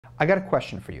I got a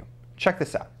question for you. Check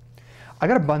this out. I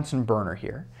got a Bunsen burner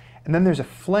here, and then there's a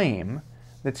flame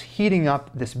that's heating up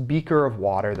this beaker of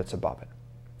water that's above it.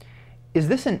 Is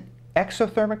this an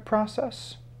exothermic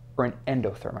process or an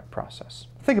endothermic process?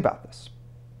 Think about this.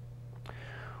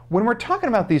 When we're talking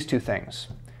about these two things,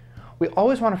 we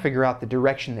always want to figure out the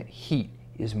direction that heat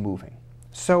is moving.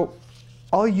 So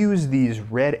I'll use these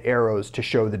red arrows to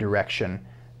show the direction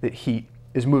that heat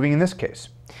is moving in this case.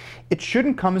 It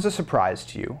shouldn't come as a surprise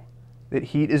to you that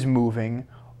heat is moving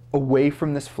away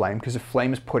from this flame because the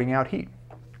flame is putting out heat.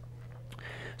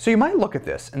 So you might look at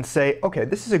this and say, okay,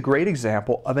 this is a great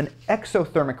example of an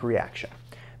exothermic reaction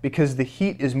because the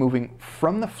heat is moving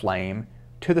from the flame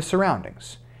to the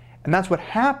surroundings. And that's what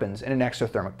happens in an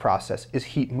exothermic process, is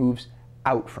heat moves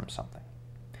out from something.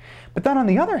 But then on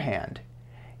the other hand,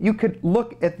 you could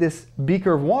look at this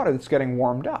beaker of water that's getting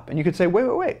warmed up and you could say,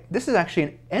 wait, this is actually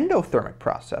an endothermic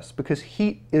process because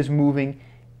heat is moving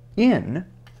in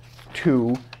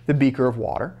to the beaker of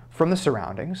water from the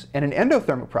surroundings, and in an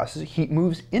endothermic process, heat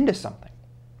moves into something.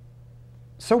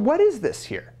 So what is this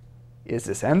here? Is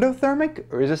this endothermic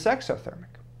or is this exothermic?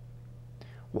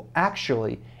 Well,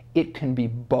 actually, it can be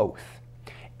both,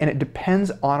 and it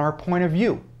depends on our point of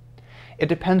view. It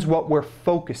depends what we're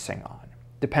focusing on.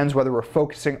 It depends whether we're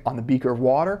focusing on the beaker of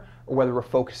water or whether we're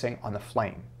focusing on the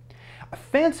flame. A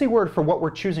fancy word for what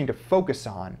we're choosing to focus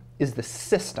on is the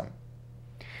system.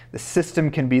 The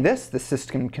system can be this, the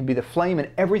system can be the flame, and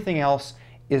everything else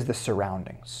is the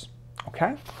surroundings.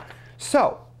 Okay?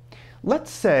 So,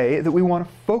 let's say that we want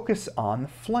to focus on the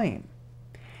flame.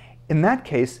 In that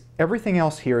case, everything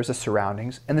else here is the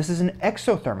surroundings, and this is an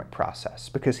exothermic process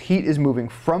because heat is moving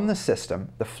from the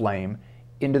system, the flame,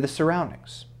 into the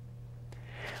surroundings.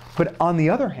 But on the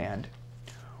other hand,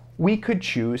 we could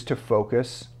choose to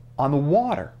focus on the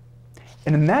water.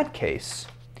 And in that case,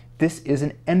 this is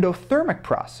an endothermic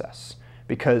process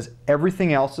because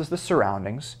everything else is the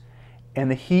surroundings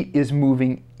and the heat is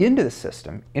moving into the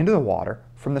system, into the water,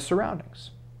 from the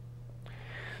surroundings.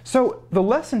 So the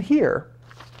lesson here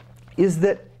is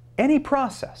that any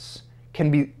process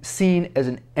can be seen as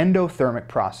an endothermic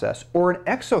process or an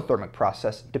exothermic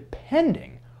process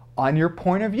depending on your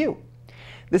point of view.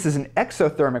 This is an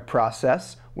exothermic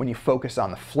process when you focus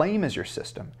on the flame as your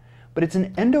system, but it's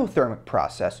an endothermic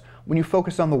process when you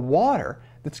focus on the water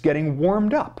that's getting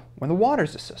warmed up, when the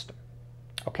water's the system.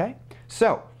 Okay?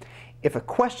 So, if a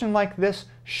question like this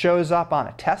shows up on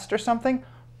a test or something,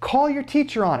 call your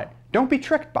teacher on it. Don't be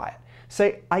tricked by it.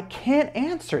 Say, I can't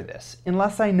answer this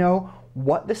unless I know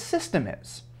what the system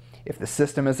is. If the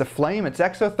system is a flame, it's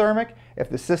exothermic. If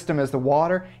the system is the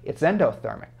water, it's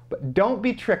endothermic. But don't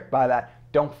be tricked by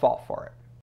that. Don't fall for it.